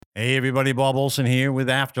Hey everybody, Bob Olson here with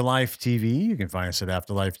Afterlife TV. You can find us at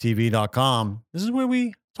afterlifetv.com. This is where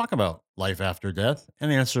we talk about life after death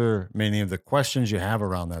and answer many of the questions you have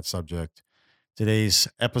around that subject. Today's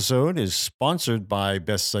episode is sponsored by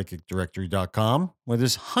bestpsychicdirectory.com, where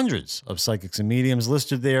there's hundreds of psychics and mediums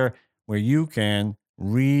listed there where you can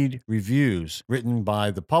read reviews written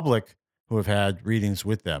by the public who have had readings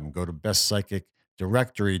with them. Go to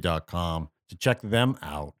bestpsychicdirectory.com to check them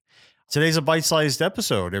out. Today's a bite-sized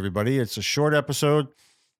episode, everybody. It's a short episode,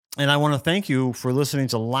 and I want to thank you for listening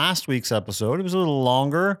to last week's episode. It was a little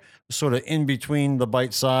longer, sort of in between the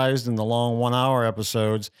bite-sized and the long 1-hour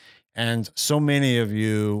episodes, and so many of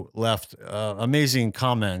you left amazing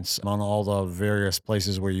comments on all the various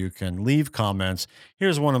places where you can leave comments.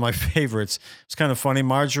 Here's one of my favorites. It's kind of funny.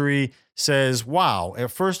 Marjorie says, "Wow,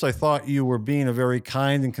 at first I thought you were being a very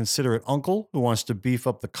kind and considerate uncle who wants to beef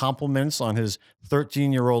up the compliments on his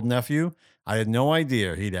 13-year-old nephew. I had no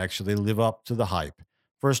idea he'd actually live up to the hype.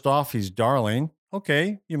 First off, he's darling.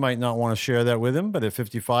 Okay, you might not want to share that with him, but at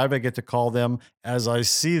 55, I get to call them as I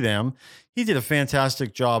see them. He did a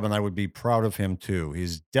fantastic job, and I would be proud of him too.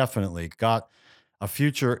 He's definitely got a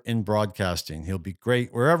future in broadcasting. He'll be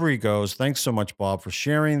great wherever he goes. Thanks so much, Bob, for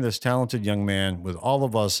sharing this talented young man with all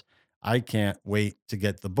of us. I can't wait to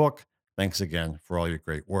get the book. Thanks again for all your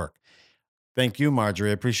great work." Thank you, Marjorie.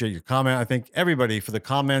 I appreciate your comment. I thank everybody for the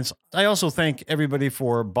comments. I also thank everybody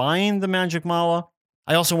for buying the Magic Mala.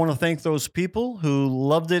 I also want to thank those people who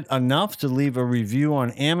loved it enough to leave a review on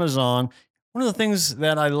Amazon. One of the things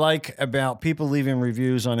that I like about people leaving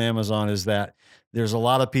reviews on Amazon is that there's a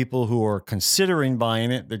lot of people who are considering buying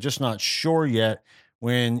it. They're just not sure yet.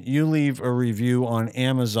 When you leave a review on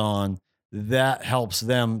Amazon, that helps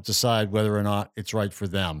them decide whether or not it's right for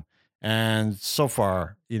them. And so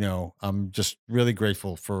far, I'm just really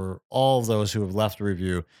grateful for all of those who have left a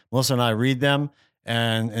review. Melissa and I read them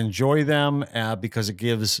and enjoy them because it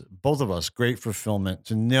gives both of us great fulfillment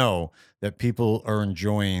to know that people are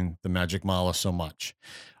enjoying the Magic Mala so much.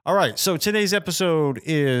 All right, so today's episode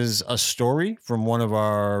is a story from one of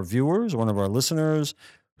our viewers, one of our listeners,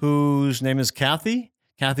 whose name is Kathy.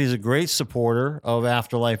 Kathy is a great supporter of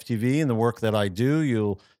Afterlife TV and the work that I do.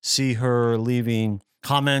 You'll see her leaving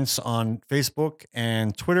comments on Facebook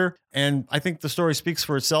and Twitter, and I think the story speaks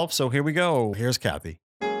for itself. So here we go. Here's Kathy.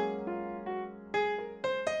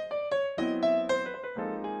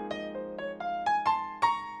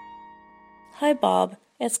 Hi, Bob.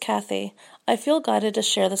 It's Kathy. I feel guided to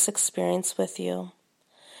share this experience with you.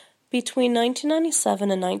 Between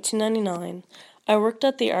 1997 and 1999, I worked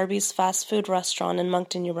at the Arby's fast food restaurant in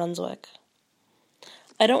Moncton, New Brunswick.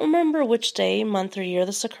 I don't remember which day, month, or year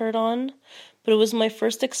this occurred on, but it was my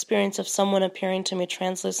first experience of someone appearing to me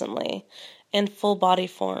translucently, in full body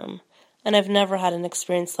form, and I've never had an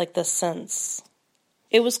experience like this since.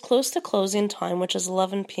 It was close to closing time, which is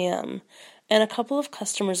 11 p.m., and a couple of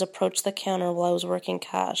customers approached the counter while I was working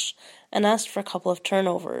cash and asked for a couple of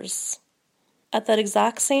turnovers. At that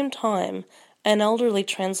exact same time, an elderly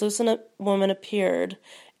translucent woman appeared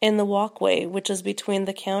in the walkway, which is between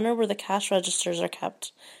the counter where the cash registers are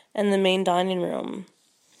kept and the main dining room.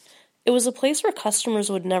 It was a place where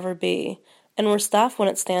customers would never be, and where staff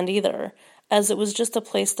wouldn't stand either, as it was just a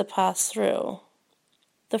place to pass through.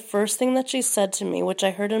 The first thing that she said to me, which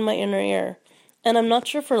I heard in my inner ear, and I'm not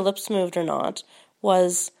sure if her lips moved or not,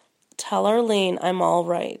 was, "Tell Arlene I'm all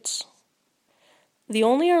right." The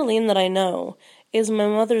only Arlene that I know is my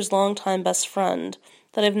mother's longtime best friend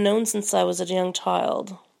that I've known since I was a young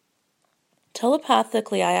child.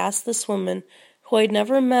 Telepathically, I asked this woman, who I'd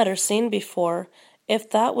never met or seen before, if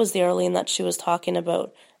that was the Arlene that she was talking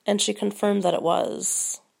about, and she confirmed that it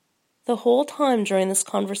was. The whole time during this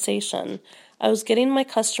conversation, I was getting my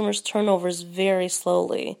customers' turnovers very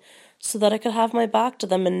slowly, so that I could have my back to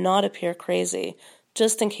them and not appear crazy,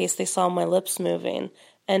 just in case they saw my lips moving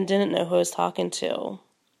and didn't know who I was talking to.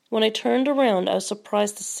 When I turned around, I was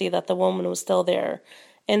surprised to see that the woman was still there,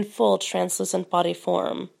 in full translucent body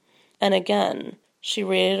form. And again, she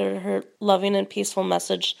reiterated her loving and peaceful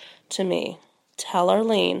message to me, "Tell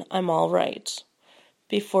Arlene I'm all right,"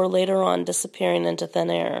 before later on disappearing into thin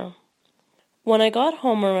air. When I got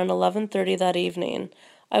home around 11:30 that evening,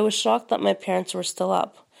 I was shocked that my parents were still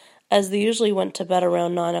up, as they usually went to bed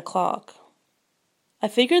around 9 o'clock. I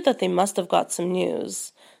figured that they must have got some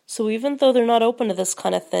news, so even though they're not open to this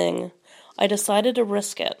kind of thing, I decided to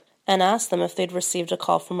risk it and asked them if they'd received a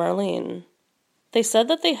call from Arlene. They said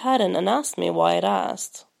that they hadn't and asked me why I'd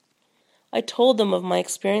asked. I told them of my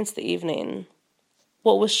experience the evening.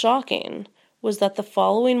 What was shocking was that the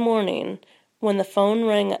following morning, when the phone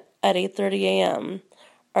rang at 8:30 a.m.,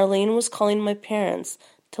 Arlene was calling my parents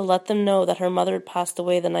to let them know that her mother had passed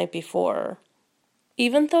away the night before.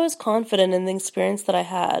 Even though I was confident in the experience that I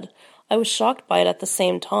had, I was shocked by it at the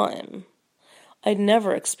same time. I'd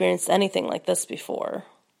never experienced anything like this before.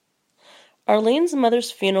 Arlene's mother's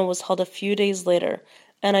funeral was held a few days later,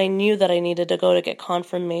 and I knew that I needed to go to get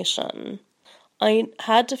confirmation. I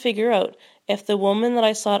had to figure out if the woman that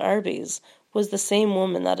I saw at Arby's was the same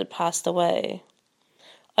woman that had passed away.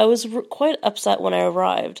 I was quite upset when I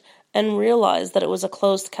arrived and realized that it was a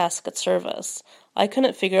closed casket service. I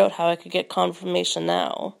couldn't figure out how I could get confirmation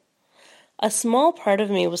now. A small part of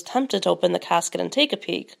me was tempted to open the casket and take a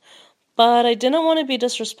peek, but I didn't want to be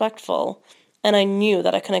disrespectful, and I knew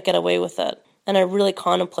that I couldn't get away with it, and I really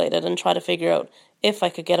contemplated and tried to figure out if I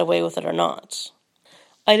could get away with it or not.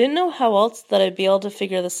 I didn't know how else that I'd be able to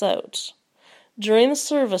figure this out. During the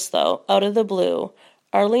service, though, out of the blue,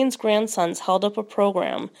 Arlene's grandsons held up a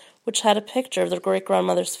program which had a picture of their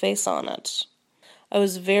great-grandmother's face on it. I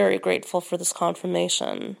was very grateful for this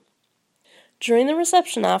confirmation. During the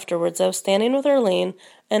reception afterwards, I was standing with Arlene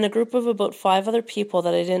and a group of about 5 other people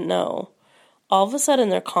that I didn't know. All of a sudden,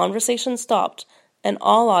 their conversation stopped, and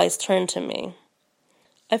all eyes turned to me.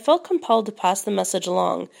 I felt compelled to pass the message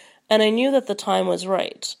along, and I knew that the time was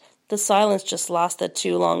right. The silence just lasted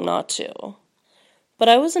too long not to. But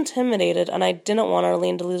I was intimidated, and I didn't want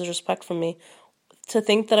Arlene to lose respect for me, to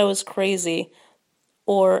think that I was crazy,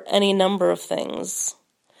 or any number of things.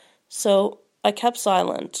 So I kept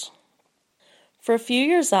silent. For a few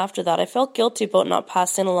years after that, I felt guilty about not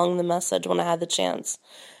passing along the message when I had the chance.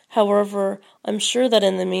 However, I'm sure that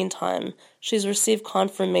in the meantime, she's received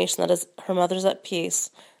confirmation that her mother's at peace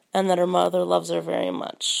and that her mother loves her very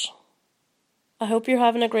much. I hope you're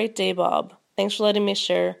having a great day, Bob. Thanks for letting me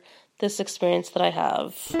share this experience that I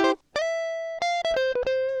have.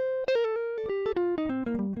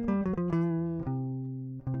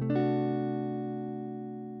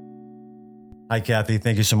 Hi, Kathy.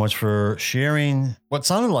 Thank you so much for sharing what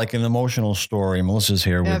sounded like an emotional story. Melissa's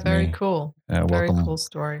here with me. Yeah, very cool. Very cool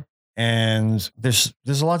story. And there's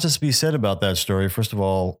a lot to be said about that story. First of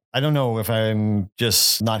all, I don't know if I'm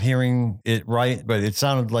just not hearing it right, but it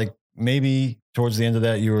sounded like maybe towards the end of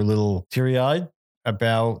that, you were a little teary-eyed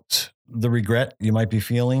about the regret you might be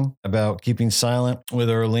feeling about keeping silent with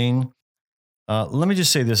Arlene. Let me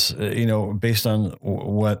just say this, based on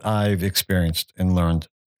what I've experienced and learned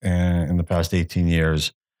in the past 18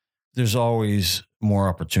 years, there's always more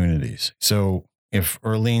opportunities. So if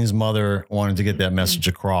Arlene's mother wanted to get that message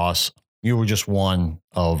across, you were just one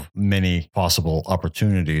of many possible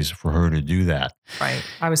opportunities for her to do that. Right.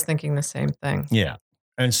 I was thinking the same thing. Yeah.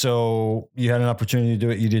 And so you had an opportunity to do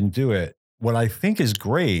it. You didn't do it. What I think is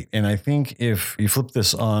great, and I think if you flip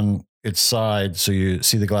this on its side so you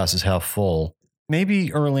see the glass is half full,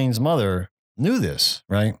 maybe Arlene's mother knew this,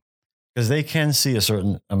 right? Because they can see a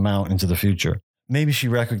certain amount into the future. Maybe she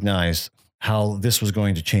recognized how this was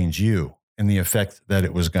going to change you and the effect that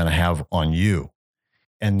it was going to have on you.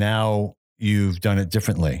 And now you've done it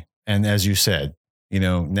differently. And as you said,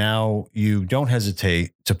 now you don't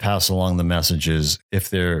hesitate to pass along the messages if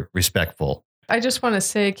they're respectful. I just want to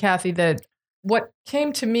say, Kathy, that what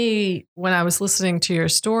came to me when I was listening to your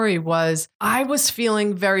story was I was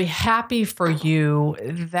feeling very happy for you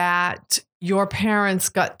that your parents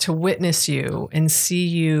got to witness you and see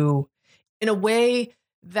you in a way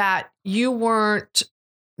that you weren't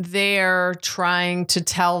there trying to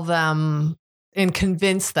tell them and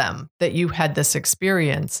convince them that you had this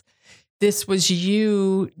experience. This was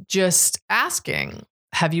you just asking,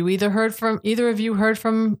 have you either of you heard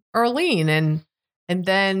from Arlene? And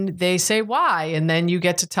then they say why, and then you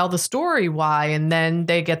get to tell the story why, and then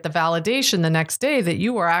they get the validation the next day that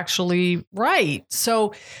you were actually right.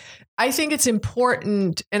 So I think it's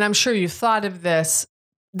important, and I'm sure you've thought of this,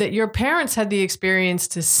 that your parents had the experience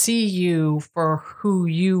to see you for who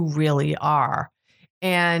you really are.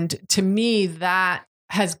 And to me, that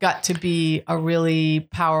has got to be a really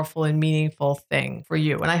powerful and meaningful thing for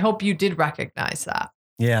you. And I hope you did recognize that.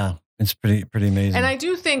 Yeah, it's pretty amazing. And I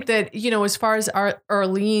do think that, as far as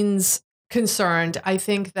Arlene's concerned, I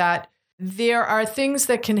think that there are things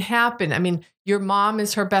that can happen. I mean, your mom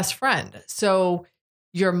is her best friend. So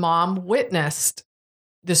your mom witnessed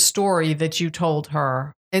the story that you told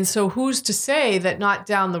her. And so who's to say that not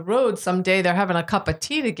down the road, someday they're having a cup of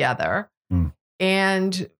tea together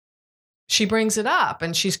and she brings it up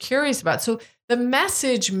and she's curious about it. So the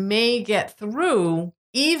message may get through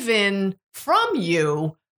even from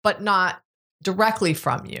you, but not directly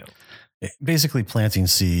from you. Basically planting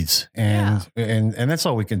seeds. And that's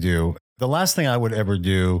all we can do. The last thing I would ever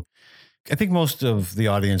do, I think most of the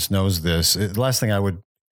audience knows this. The last thing I would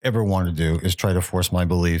ever want to do is try to force my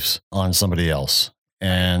beliefs on somebody else.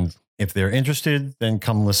 And if they're interested, then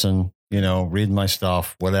come listen, read my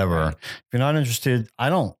stuff, whatever. If you're not interested, I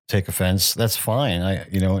don't take offense. That's fine.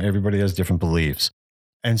 Everybody has different beliefs.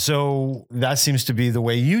 And so that seems to be the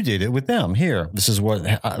way you did it with them here. This is what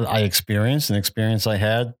I experienced, an experience I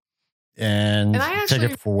had. And I actually,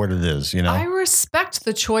 take it for what it is, I respect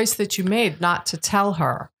the choice that you made not to tell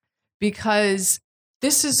her, because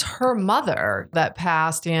this is her mother that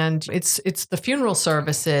passed, and it's the funeral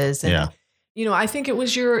services. And, I think it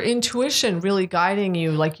was your intuition really guiding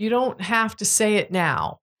you. Like, you don't have to say it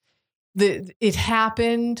now. It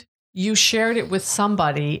happened. You shared it with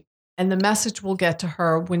somebody, and the message will get to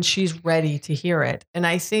her when she's ready to hear it. And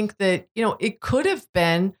I think that, it could have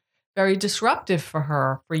been very disruptive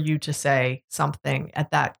for you to say something at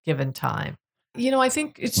that given time. I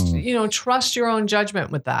think it's, trust your own judgment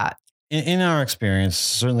with that. In our experience,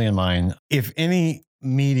 certainly in mine, if any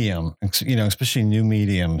medium, especially new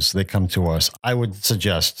mediums, they come to us, I would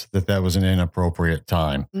suggest that was an inappropriate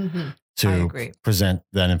time to present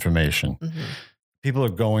that information. Mm-hmm. People are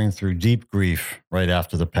going through deep grief right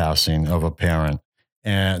after the passing of a parent,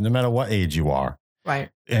 and no matter what age you are. Right.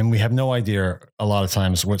 And we have no idea a lot of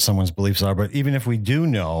times what someone's beliefs are, but even if we do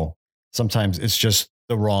know, sometimes it's just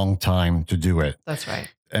the wrong time to do it. That's right.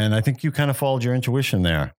 And I think you kind of followed your intuition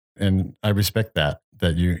there. And I respect that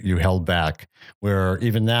you held back, where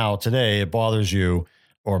even now, today, it bothers you,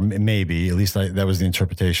 or maybe, at least that was the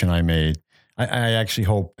interpretation I made. I actually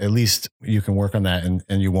hope at least you can work on that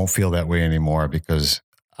and you won't feel that way anymore, because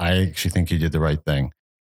I actually think you did the right thing.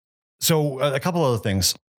 So a couple other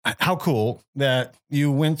things. How cool that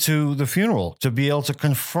you went to the funeral to be able to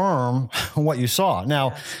confirm what you saw.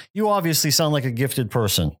 Now, you obviously sound like a gifted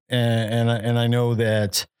person, and I know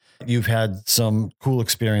that you've had some cool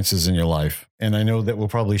experiences in your life, and I know that we'll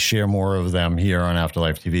probably share more of them here on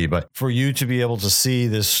Afterlife TV. But for you to be able to see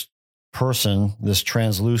this person, this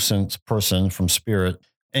translucent person from spirit,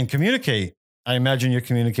 and communicate, I imagine you're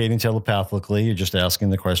communicating telepathically. You're just asking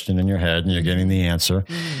the question in your head and you're getting the answer.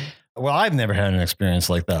 Mm-hmm. Well, I've never had an experience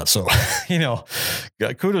like that. So,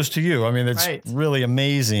 kudos to you. I mean, it's really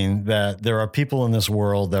amazing that there are people in this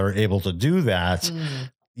world that are able to do that.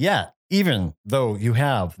 Yet, even though you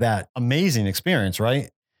have that amazing experience,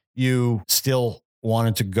 right? You still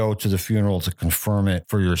wanted to go to the funeral to confirm it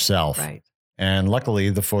for yourself. Right. And luckily,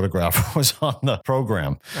 the photographer was on the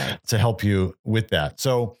program to help you with that.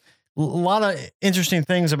 So a lot of interesting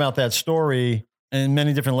things about that story in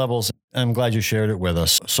many different levels. I'm glad you shared it with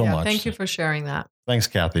us so much. Thank you for sharing that. Thanks,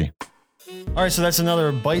 Kathy. All right, so that's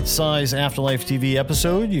another bite-sized Afterlife TV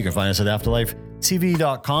episode. You can find us at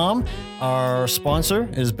afterlifetv.com. Our sponsor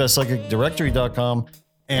is bestpsychicdirectory.com.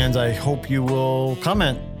 And I hope you will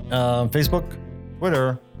comment on Facebook,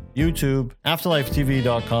 Twitter, YouTube,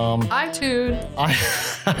 afterlifetv.com.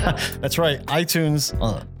 iTunes. That's right. iTunes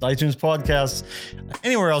podcasts.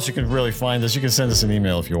 Anywhere else you can really find us. You can send us an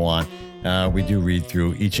email if you want. We do read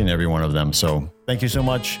through each and every one of them. So thank you so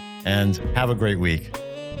much and have a great week.